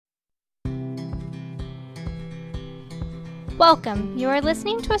Welcome. You are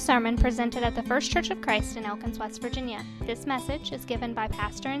listening to a sermon presented at the First Church of Christ in Elkins, West Virginia. This message is given by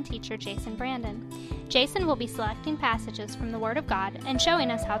pastor and teacher Jason Brandon. Jason will be selecting passages from the Word of God and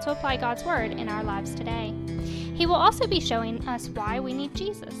showing us how to apply God's Word in our lives today. He will also be showing us why we need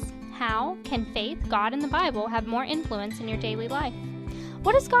Jesus. How can faith, God, and the Bible have more influence in your daily life?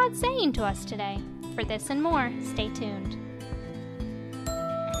 What is God saying to us today? For this and more, stay tuned.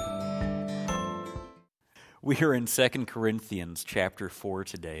 We are in 2 Corinthians chapter 4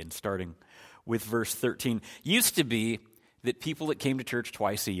 today, and starting with verse 13. Used to be that people that came to church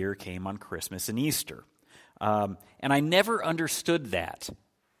twice a year came on Christmas and Easter. And I never understood that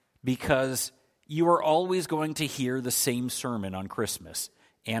because you are always going to hear the same sermon on Christmas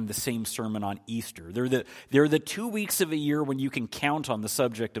and the same sermon on Easter. They're the 2 weeks of a year when you can count on the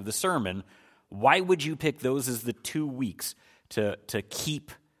subject of the sermon. Why would you pick those as the 2 weeks to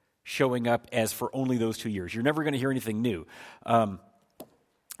keep showing up as for only those 2 years? You're never going to hear anything new. And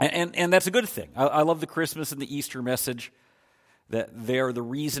that's a good thing. I love the Christmas and the Easter message, that they are the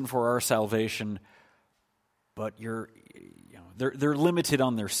reason for our salvation, but they're limited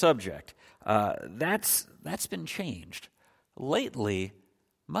on their subject. That's been changed. Lately,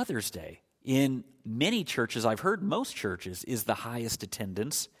 Mother's Day in many churches, I've heard most churches, is the highest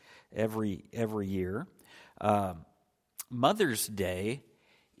attendance every year. Mother's Day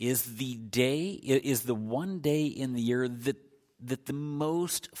is the one day in the year that the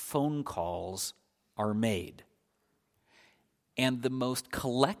most phone calls are made. And the most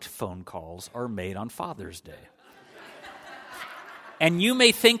collect phone calls are made on Father's Day. And you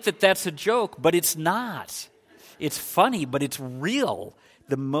may think that that's a joke, but it's not. It's funny, but it's real.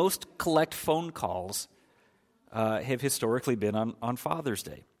 The most collect phone calls have historically been on Father's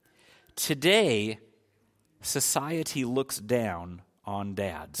Day. Today, society looks down on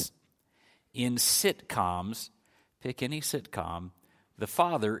dads. In sitcoms, pick any sitcom, the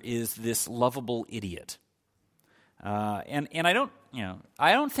father is this lovable idiot. And I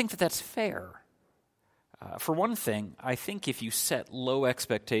don't think that that's fair. For one thing, I think if you set low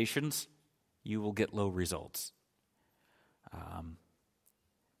expectations, you will get low results.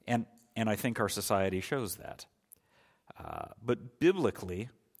 And I think our society shows that. But biblically,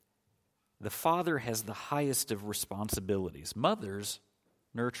 the father has the highest of responsibilities. Mothers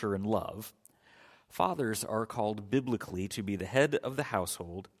nurture and love. Fathers are called biblically to be the head of the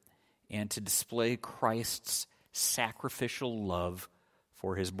household and to display Christ's sacrificial love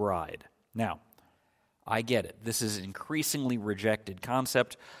for his bride. Now, I get it. This is an increasingly rejected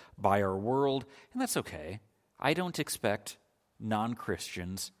concept by our world, and that's okay. I don't expect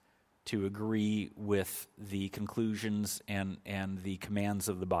non-Christians to agree with the conclusions and the commands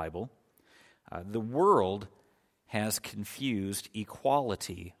of the Bible. The world has confused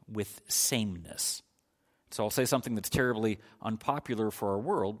equality with sameness. So I'll say something that's terribly unpopular for our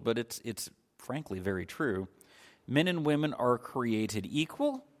world, but it's frankly very true. Men and women are created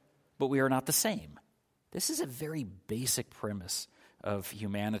equal, but we are not the same. This is a very basic premise of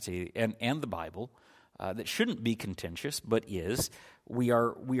humanity and the Bible that shouldn't be contentious, but is. We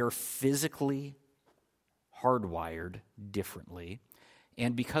are physically hardwired differently.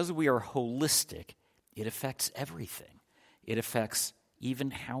 And because we are holistic, it affects everything. It affects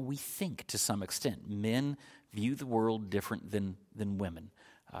even how we think to some extent. Men view the world different than women.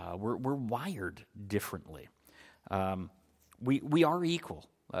 We're wired differently. We are equal.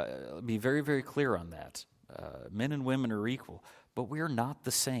 Be very, very clear on that. Men and women are equal, but we are not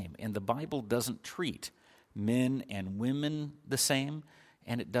the same. And the Bible doesn't treat men and women the same,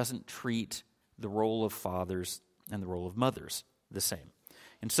 and it doesn't treat the role of fathers and the role of mothers the same.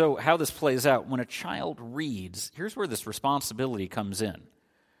 And so how this plays out, when a child reads, here's where this responsibility comes in.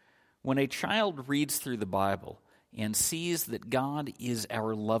 When a child reads through the Bible and sees that God is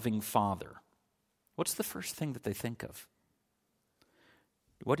our loving Father, what's the first thing that they think of?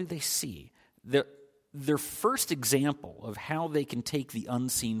 What do they see? Their first example of how they can take the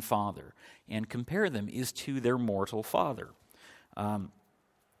unseen Father and compare them is to their mortal father.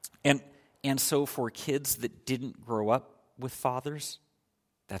 And so for kids that didn't grow up with fathers,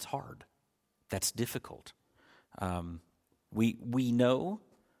 that's hard. That's difficult. We know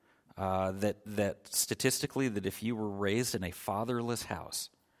that statistically that if you were raised in a fatherless house,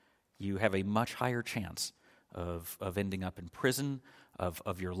 you have a much higher chance of ending up in prison,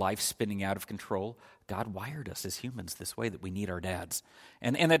 of your life spinning out of control. God wired us as humans this way, that we need our dads,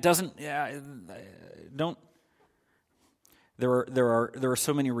 and that doesn't don't. There are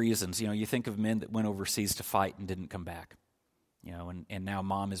so many reasons. You think of men that went overseas to fight and didn't come back. and now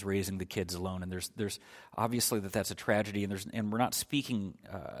mom is raising the kids alone, and there's obviously that's a tragedy, and we're not speaking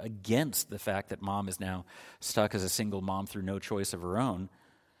against the fact that mom is now stuck as a single mom through no choice of her own,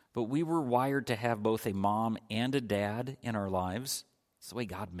 but we were wired to have both a mom and a dad in our lives. It's the way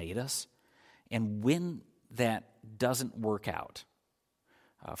God made us, and when that doesn't work out,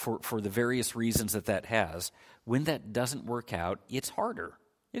 for the various reasons that has, when that doesn't work out, it's harder.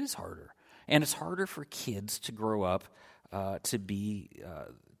 It is harder, and it's harder for kids to grow up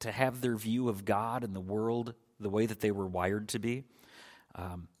to have their view of God and the world the way that they were wired to be.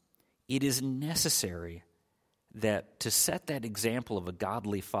 It is necessary that to set that example of a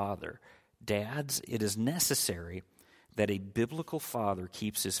godly father, dads, it is necessary that a biblical father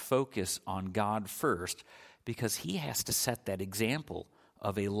keeps his focus on God first, because he has to set that example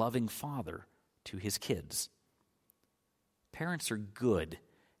of a loving father to his kids. Parents are good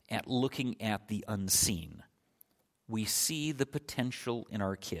at looking at the unseen. We see the potential in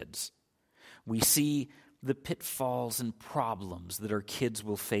our kids. We see the pitfalls and problems that our kids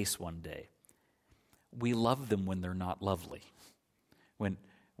will face one day. We love them when they're not lovely, when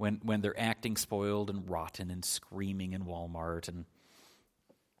they're acting spoiled and rotten and screaming in Walmart and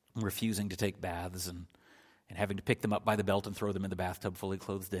refusing to take baths and having to pick them up by the belt and throw them in the bathtub fully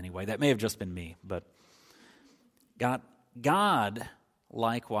clothed anyway. That may have just been me, but God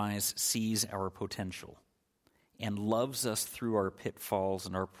likewise sees our potential and loves us through our pitfalls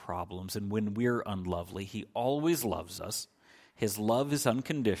and our problems. And when we're unlovely, he always loves us. His love is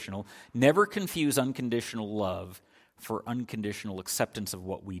unconditional. Never confuse unconditional love for unconditional acceptance of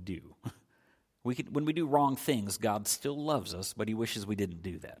what we do. When we do wrong things, God still loves us, but he wishes we didn't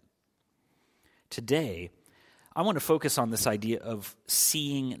do that. Today, I want to focus on this idea of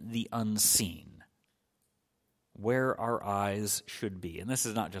seeing the unseen, where our eyes should be. And this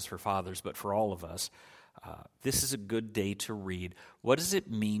is not just for fathers, but for all of us. This is a good day to read. What does it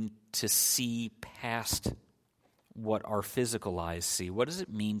mean to see past what our physical eyes see? What does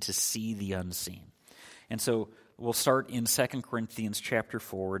it mean to see the unseen? And so we'll start in 2 Corinthians chapter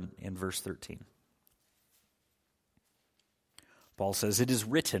 4 and verse 13. Paul says, "It is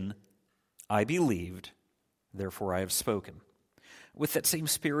written, I believed, therefore I have spoken. With that same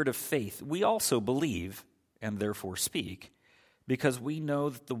spirit of faith, we also believe, and therefore speak, because we know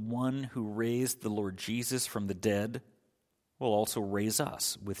that the one who raised the Lord Jesus from the dead will also raise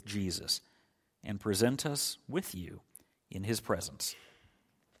us with Jesus and present us with you in his presence."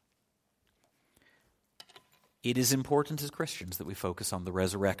 It is important as Christians that we focus on the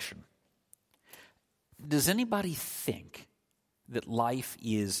resurrection. Does anybody think that life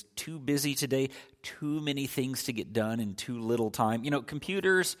is too busy today, too many things to get done in too little time?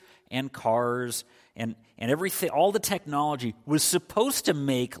 Computers and cars and everything, all the technology was supposed to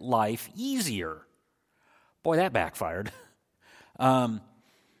make life easier. Boy, that backfired.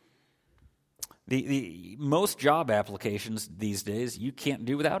 The most job applications these days you can't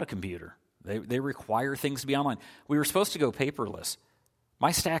do without a computer. They require things to be online. We were supposed to go paperless.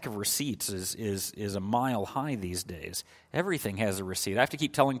 My stack of receipts is a mile high these days. Everything has a receipt. I have to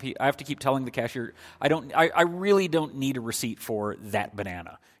keep telling the cashier, I really don't need a receipt for that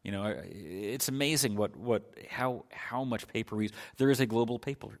banana. It's amazing how much paper we use. There is a global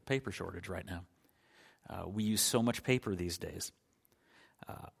paper shortage right now. We use so much paper these days.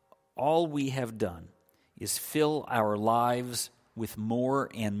 All we have done is fill our lives with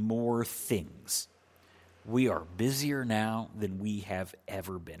more and more things. We are busier now than we have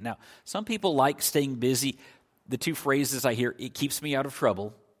ever been. Now, some people like staying busy. The two phrases I hear, "It keeps me out of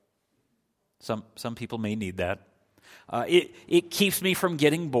trouble." Some people may need that. It keeps me from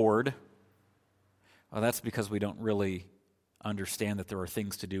getting bored. Well, that's because we don't really understand that there are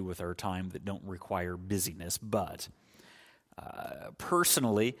things to do with our time that don't require busyness. But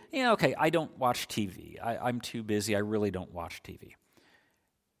personally, okay, I don't watch TV. I'm too busy. I really don't watch TV.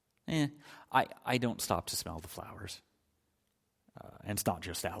 I don't stop to smell the flowers. And it's not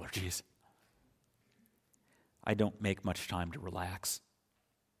just allergies. I don't make much time to relax.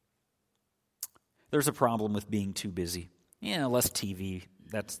 There's a problem with being too busy. Less TV,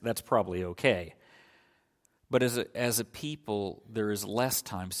 that's probably okay. But as a people, there is less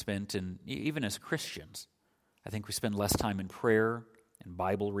time spent in, even as Christians, I think we spend less time in prayer and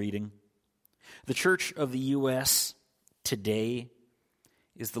Bible reading. The Church of the U.S. today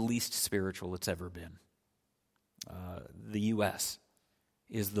is the least spiritual it's ever been. The U.S.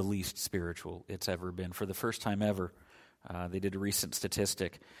 is the least spiritual it's ever been. For the first time ever, they did a recent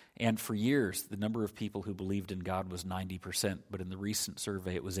statistic. And for years, the number of people who believed in God was 90%, but in the recent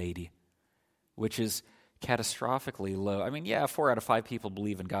survey, it was 80%, which is catastrophically low. 4 out of 5 people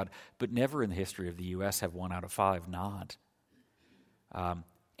believe in God, but never in the history of the U.S. have 1 out of 5 not.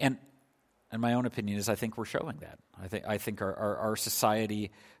 And my own opinion is I think we're showing that. I think our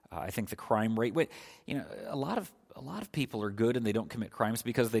society, I think the crime rate. A lot of people are good and they don't commit crimes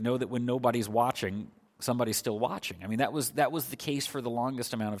because they know that when nobody's watching, somebody's still watching. I mean, that was the case for the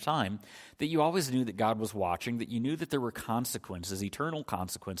longest amount of time, that you always knew that God was watching, that you knew that there were consequences, eternal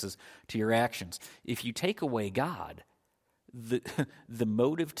consequences to your actions. If you take away God, the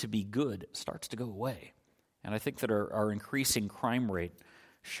motive to be good starts to go away. And I think that our increasing crime rate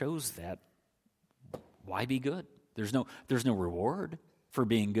shows that. Why be good? There's no reward for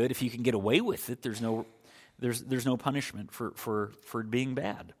being good. If you can get away with it, there's no punishment for being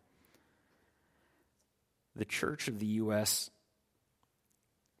bad. The Church of the U.S.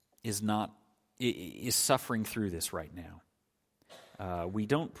 is suffering through this right now. We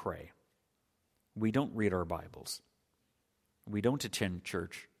don't pray. We don't read our Bibles. We don't attend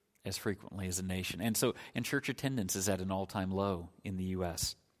church as frequently as a nation. And church attendance is at an all-time low in the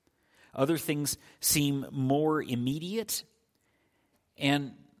U.S. Other things seem more immediate,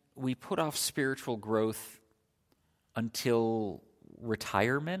 and we put off spiritual growth until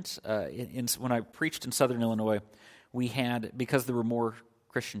retirement. When I preached in Southern Illinois, we had, because there were more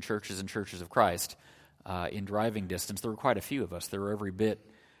Christian churches and churches of Christ in driving distance, there were quite a few of us. There were every bit,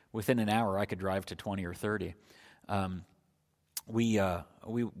 within an hour, I could drive to 20 or 30. We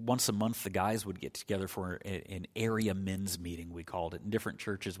once a month, the guys would get together for an area men's meeting, we called it, and different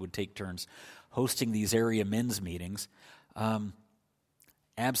churches would take turns hosting these area men's meetings.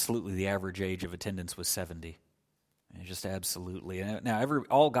 Absolutely, the average age of attendance was 70. Just absolutely. Now,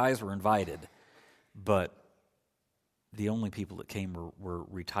 all guys were invited, but the only people that came were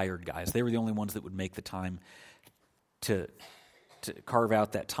retired guys. They were the only ones that would make the time to carve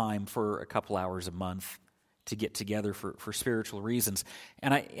out that time for a couple hours a month to get together for spiritual reasons.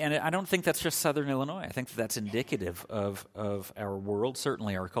 And I don't think that's just Southern Illinois. I think that's indicative of our world,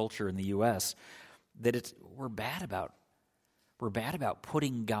 certainly our culture in the U.S., that we're bad about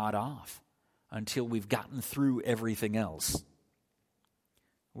putting God off until we've gotten through everything else.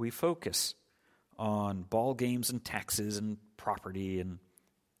 We focus on ball games and taxes and property and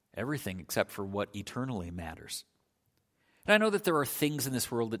everything except for what eternally matters. And I know that there are things in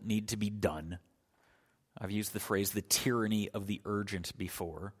this world that need to be done. I've used the phrase the tyranny of the urgent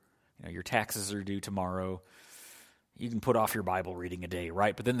before. Your taxes are due tomorrow. You can put off your Bible reading a day,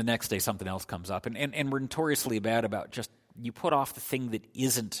 right? But then the next day something else comes up. And we're notoriously bad about just, you put off the thing that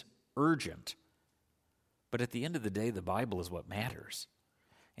isn't urgent. But at the end of the day, the Bible is what matters.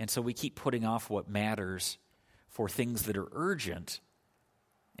 And so we keep putting off what matters for things that are urgent,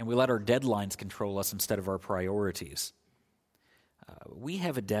 and we let our deadlines control us instead of our priorities. We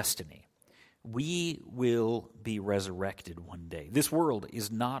have a destiny. We will be resurrected one day. This world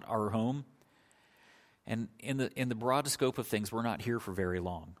is not our home, and in the broad scope of things, we're not here for very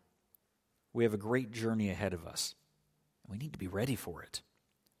long. We have a great journey ahead of us. We need to be ready for it.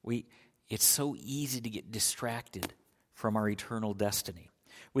 It's so easy to get distracted from our eternal destiny.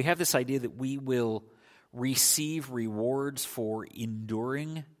 We have this idea that we will receive rewards for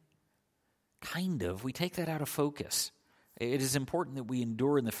enduring. Kind of. We take that out of focus. It is important that we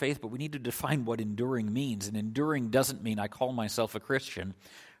endure in the faith, but we need to define what enduring means. And enduring doesn't mean I call myself a Christian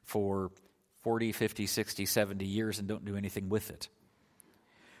for 40, 50, 60, 70 years and don't do anything with it.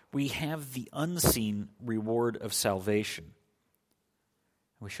 We have the unseen reward of salvation.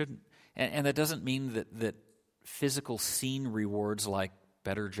 We shouldn't. And that doesn't mean that physical seen rewards like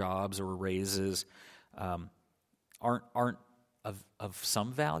better jobs or raises aren't of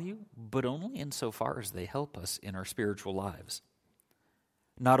some value, but only insofar as they help us in our spiritual lives.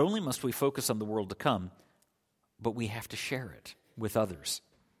 Not only must we focus on the world to come, but we have to share it with others.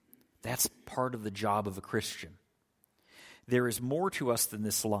 That's part of the job of a Christian. There is more to us than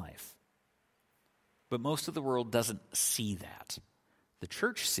this life, but most of the world doesn't see that. The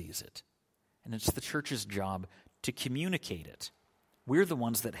church sees it, and it's the church's job to communicate it. We're the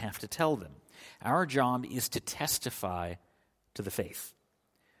ones that have to tell them. Our job is to testify to the faith.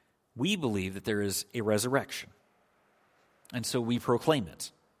 We believe that there is a resurrection, and so we proclaim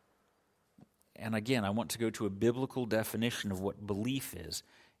it. And again, I want to go to a biblical definition of what belief is,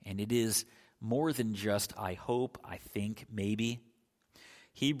 and it is more than just I hope, I think, maybe.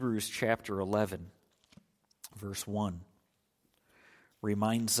 Hebrews chapter 11, verse 1.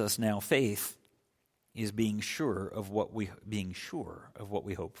 Reminds us now faith is being sure of what we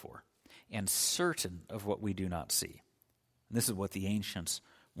hope for, and certain of what we do not see. And this is what the ancients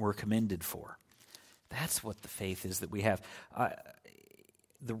were commended for. That's what the faith is that we have.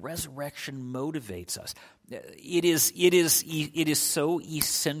 The resurrection motivates us. It is so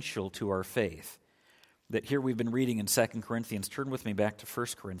essential to our faith that here we've been reading in 2 Corinthians. Turn with me back to 1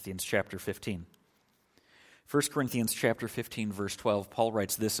 Corinthians chapter 15. 1 Corinthians chapter 15, verse 12, Paul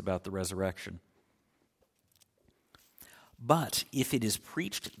writes this about the resurrection. But if it is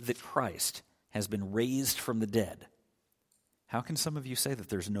preached that Christ has been raised from the dead, how can some of you say that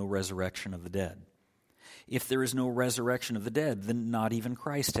there's no resurrection of the dead? If there is no resurrection of the dead, then not even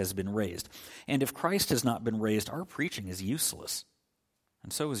Christ has been raised. And if Christ has not been raised, our preaching is useless,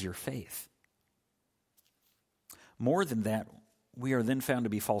 and so is your faith. More than that, we are then found to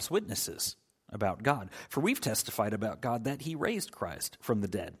be false witnesses about God. For we've testified about God that he raised Christ from the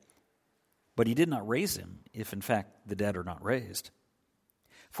dead. But he did not raise him, if in fact the dead are not raised.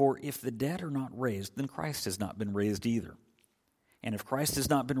 For if the dead are not raised, then Christ has not been raised either. And if Christ has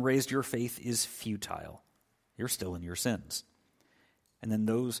not been raised, your faith is futile. You're still in your sins. And then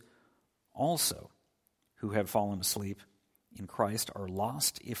those also who have fallen asleep in Christ are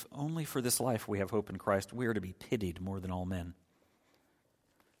lost. If only for this life we have hope in Christ, we are to be pitied more than all men.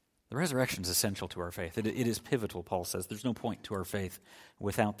 The resurrection is essential to our faith. It is pivotal, Paul says. There's no point to our faith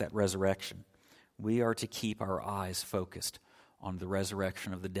without that resurrection. We are to keep our eyes focused on the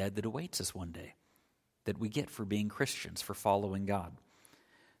resurrection of the dead that awaits us one day, that we get for being Christians, for following God.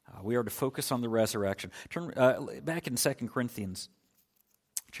 We are to focus on the resurrection. Turn back in 2 Corinthians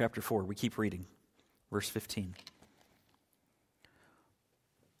chapter 4. We keep reading, verse 15.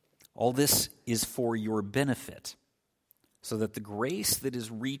 All this is for your benefit, so that the grace that is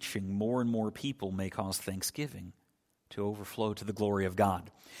reaching more and more people may cause thanksgiving to overflow to the glory of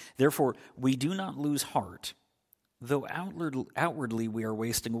God. Therefore, we do not lose heart. Though outwardly we are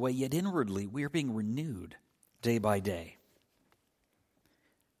wasting away, yet inwardly we are being renewed day by day.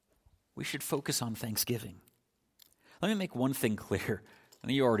 We should focus on thanksgiving. Let me make one thing clear.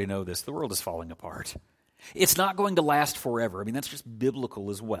 And you already know this. The world is falling apart. It's not going to last forever. I mean, that's just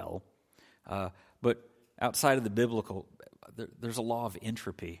biblical as well. But outside of the biblical, there's a law of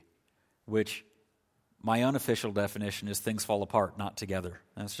entropy, which my unofficial definition is things fall apart, not together.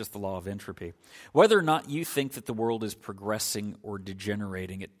 That's just the law of entropy. Whether or not you think that the world is progressing or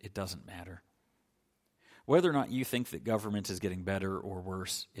degenerating, it doesn't matter. Whether or not you think that government is getting better or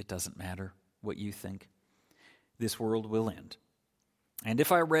worse, it doesn't matter what you think. This world will end. And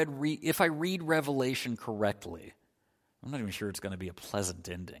if I read Revelation correctly, I'm not even sure it's going to be a pleasant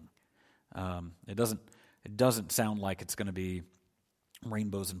ending. It doesn't sound like it's going to be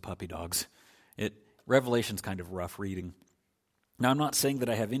rainbows and puppy dogs. Revelation's kind of rough reading. Now, I'm not saying that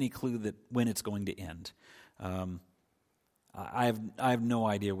I have any clue that when it's going to end. I have no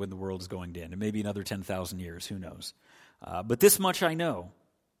idea when the world is going to end. It may be another 10,000 years. Who knows? But this much I know.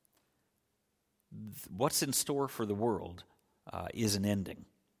 What's in store for the world is an ending.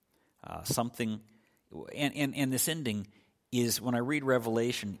 Something, and this ending is, when I read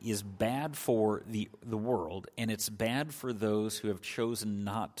Revelation, is bad for the world, and it's bad for those who have chosen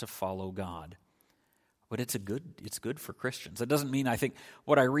not to follow God. But it's good for Christians. That doesn't mean I think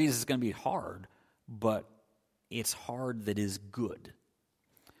what I read is going to be hard, but it's hard that is good.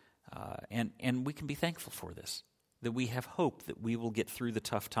 And we can be thankful for this, that we have hope that we will get through the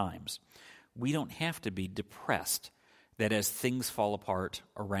tough times. We don't have to be depressed that as things fall apart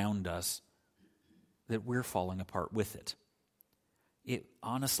around us, that we're falling apart with it.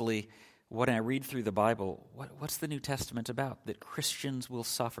 Honestly, when I read through the Bible, what's the New Testament about? That Christians will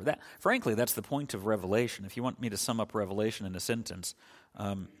suffer. Frankly, that's the point of Revelation. If you want me to sum up Revelation in a sentence,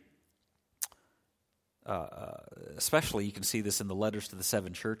 especially you can see this in the letters to the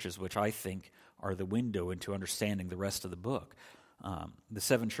 7 churches, which I think are the window into understanding the rest of the book. The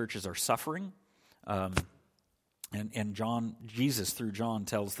 7 churches are suffering, and Jesus through John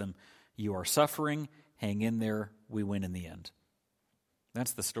tells them, you are suffering, hang in there, we win in the end.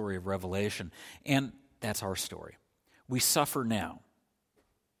 That's the story of Revelation, and that's our story. We suffer now.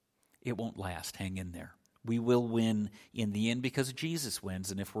 It won't last. Hang in there. We will win in the end because Jesus wins,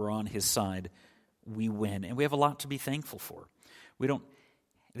 and if we're on his side, we win. And we have a lot to be thankful for.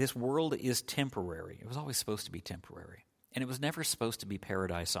 This world is temporary. It was always supposed to be temporary, and it was never supposed to be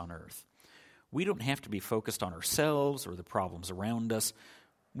paradise on earth. We don't have to be focused on ourselves or the problems around us.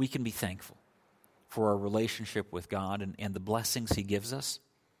 We can be thankful for our relationship with God and the blessings he gives us.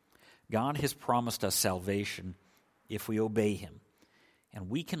 God has promised us salvation if we obey him. And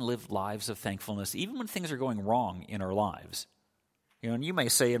we can live lives of thankfulness even when things are going wrong in our lives. And you may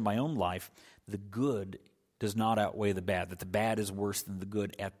say in my own life, the good does not outweigh the bad, that the bad is worse than the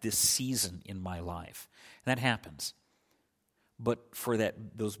good at this season in my life. And that happens. But for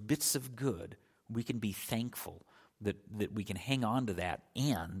those bits of good, we can be thankful that we can hang on to that,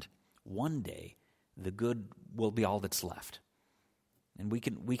 and one day the good will be all that's left. And we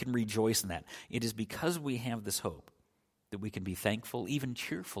can rejoice in that. It is because we have this hope that we can be thankful, even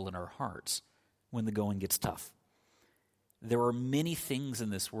cheerful in our hearts when the going gets tough. There are many things in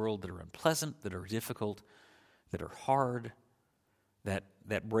this world that are unpleasant, that are difficult, that are hard,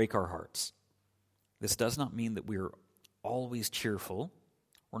 that break our hearts. This does not mean that we're always cheerful,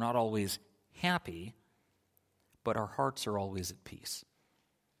 we're not always happy, but our hearts are always at peace.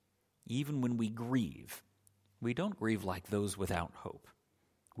 Even when we grieve, we don't grieve like those without hope.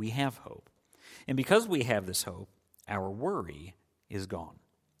 We have hope. And because we have this hope, our worry is gone.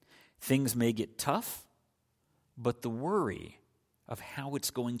 Things may get tough, but the worry of how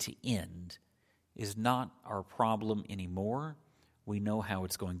it's going to end is not our problem anymore. We know how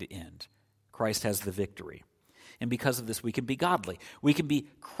it's going to end. Christ has the victory. And because of this, we can be godly. We can be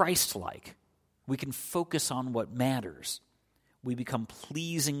Christ-like. We can focus on what matters. We become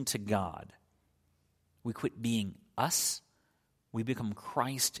pleasing to God. We quit being us. We become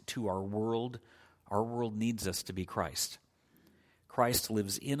Christ to our world. Our world needs us to be Christ. Christ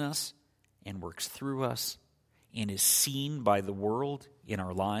lives in us and works through us and is seen by the world in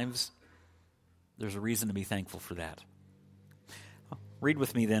our lives. There's a reason to be thankful for that. Read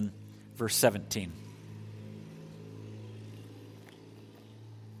with me then, verse 17.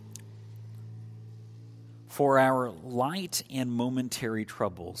 For our light and momentary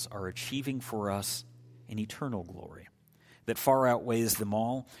troubles are achieving for us an eternal glory that far outweighs them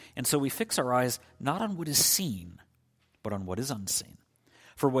all. And so we fix our eyes not on what is seen, but on what is unseen.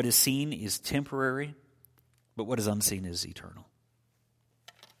 For what is seen is temporary, but what is unseen is eternal.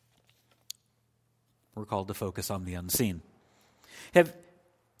 We're called to focus on the unseen. Do you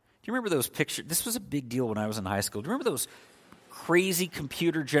remember those pictures? This was a big deal when I was in high school. Do you remember those crazy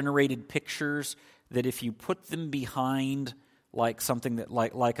computer-generated pictures that if you put them behind like something that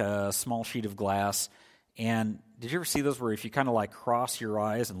like a small sheet of glass, and did you ever see those where if you kind of like cross your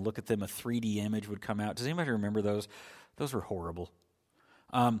eyes and look at them, a 3D image would come out? Does anybody remember those? Those were horrible.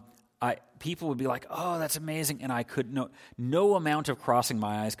 People would be like, "Oh, that's amazing," and I could no amount of crossing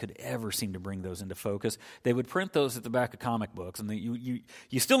my eyes could ever seem to bring those into focus. They would print those at the back of comic books, and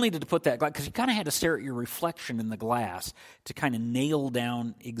you still needed to put that glass because you kind of had to stare at your reflection in the glass to kind of nail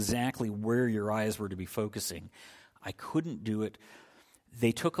down exactly where your eyes were to be focusing. I couldn't do it.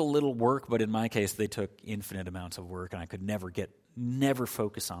 They took a little work, but in my case, they took infinite amounts of work, and I could never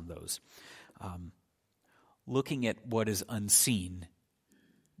focus on those. Looking at what is unseen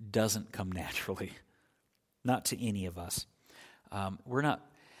doesn't come naturally, not to any of us. We're not,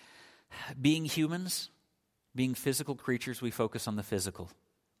 being humans, being physical creatures, we focus on the physical.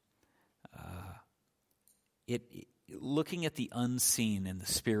 Looking at the unseen and the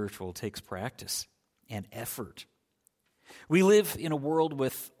spiritual takes practice and effort. We live in a world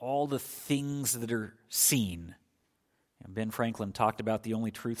with all the things that are seen. And Ben Franklin talked about the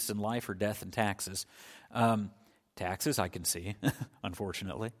only truths in life are death and taxes. Taxes I can see,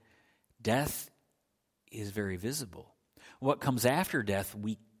 unfortunately. Death is very visible. What comes after death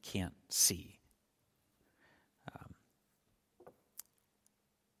we can't see.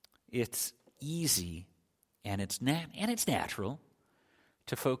 It's easy and it's natural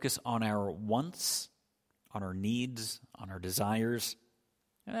to focus on our wants, on our needs, on our desires.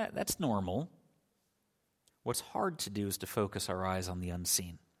 That's normal. What's hard to do is to focus our eyes on the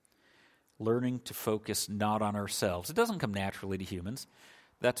unseen. Learning to focus not on ourselves. It doesn't come naturally to humans.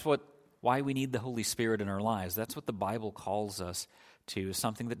 That's why we need the Holy Spirit in our lives. That's what the Bible calls us to,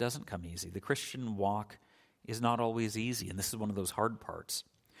 something that doesn't come easy. The Christian walk is not always easy, and this is one of those hard parts.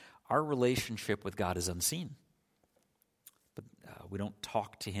 Our relationship with God is unseen. But we don't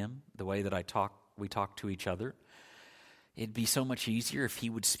talk to Him the way that we talk to each other. It'd be so much easier if He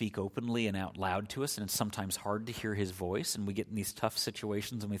would speak openly and out loud to us, and it's sometimes hard to hear His voice, and we get in these tough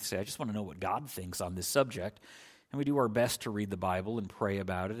situations and we say, I just want to know what God thinks on this subject, and we do our best to read the Bible and pray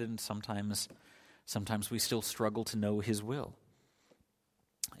about it, and sometimes we still struggle to know His will.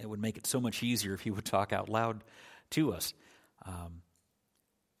 It would make it so much easier if He would talk out loud to us.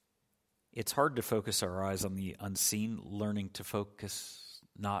 It's hard to focus our eyes on the unseen, learning to focus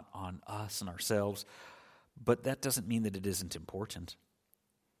not on us and ourselves, but that doesn't mean that it isn't important.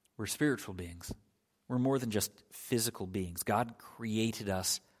 We're spiritual beings. We're more than just physical beings. God created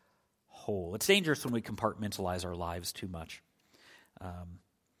us whole. It's dangerous when we compartmentalize our lives too much.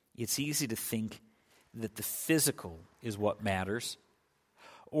 It's easy to think that the physical is what matters,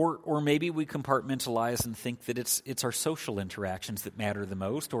 or maybe we compartmentalize and think that it's our social interactions that matter the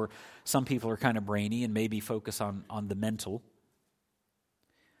most, or some people are kind of brainy and maybe focus on the mental.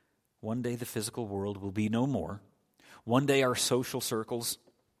 One day the physical world will be no more. One day our social circles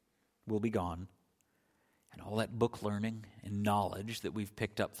will be gone. And all that book learning and knowledge that we've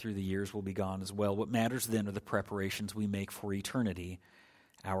picked up through the years will be gone as well. What matters then are the preparations we make for eternity,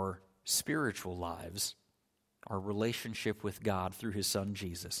 our spiritual lives, our relationship with God through His Son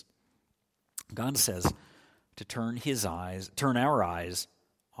Jesus. God says to turn our eyes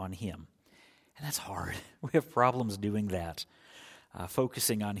on Him. And that's hard. We have problems doing that.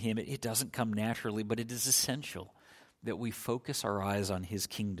 Focusing on Him, it doesn't come naturally, but it is essential that we focus our eyes on His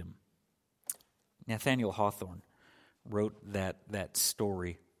kingdom. Nathaniel Hawthorne wrote that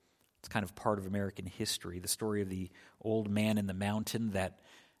story. It's kind of part of American history, the story of the old man in the mountain, that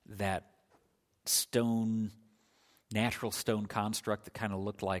natural stone construct that kind of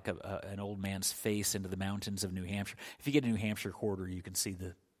looked like an old man's face into the mountains of New Hampshire. If you get a New Hampshire quarter, you can see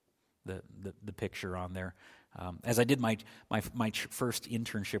the picture on there. As I did my first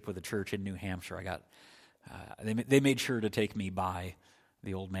internship with a church in New Hampshire, I got they made sure to take me by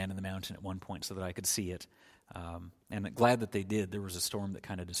the old man in the mountain at one point so that I could see it. And glad that they did. There was a storm that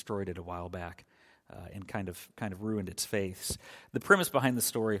kind of destroyed it a while back and kind of ruined its face. The premise behind the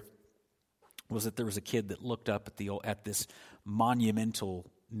story was that there was a kid that looked up at this monumental,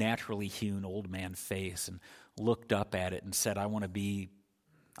 naturally hewn old man face and looked up at it and said, I want to be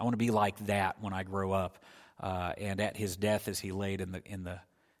like that when I grow up. And at his death, as he laid in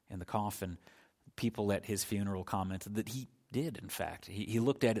the coffin, people at his funeral commented that he did, in fact. He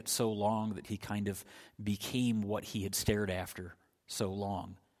looked at it so long that he kind of became what he had stared after so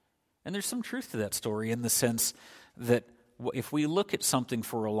long. And there's some truth to that story in the sense that if we look at something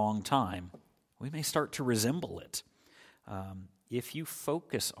for a long time, we may start to resemble it. If you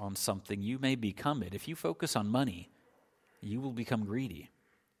focus on something, you may become it. If you focus on money, you will become greedy.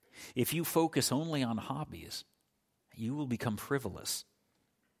 If you focus only on hobbies, you will become frivolous.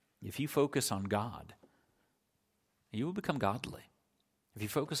 If you focus on God, you will become godly. If you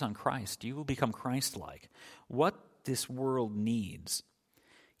focus on Christ, you will become Christ-like. What this world needs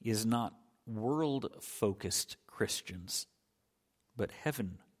is not world-focused Christians, but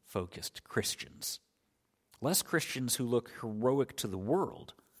heaven-focused Christians. Less Christians who look heroic to the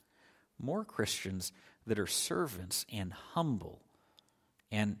world, more Christians that are servants and humble.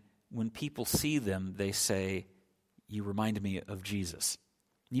 And when people see them, they say, you remind me of Jesus.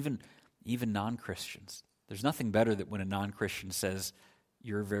 Even non-Christians. There's nothing better than when a non-Christian says,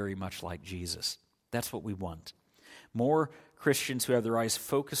 you're very much like Jesus. That's what we want. More Christians who have their eyes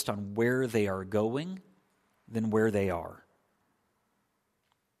focused on where they are going than where they are.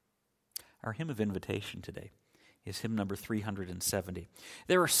 Our hymn of invitation today is hymn number 370.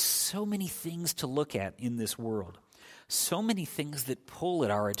 There are so many things to look at in this world. So many things that pull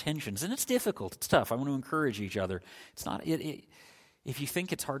at our attentions. And it's difficult. It's tough. I want to encourage each other. It's not... If you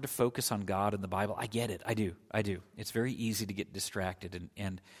think it's hard to focus on God and the Bible, I get it. I do. It's very easy to get distracted,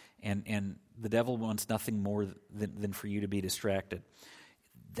 and the devil wants nothing more than for you to be distracted.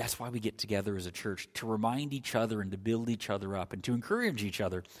 That's why we get together as a church, to remind each other and to build each other up and to encourage each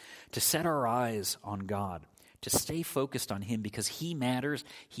other to set our eyes on God, to stay focused on Him because He matters.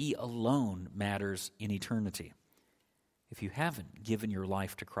 He alone matters in eternity. If you haven't given your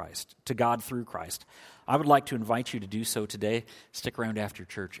life to Christ, to God through Christ, I would like to invite you to do so today. Stick around after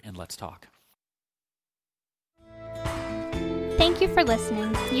church and let's talk. Thank you for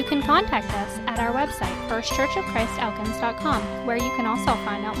listening. You can contact us at our website, firstchurchofchristelkins.com, where you can also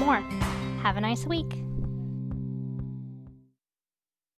find out more. Have a nice week.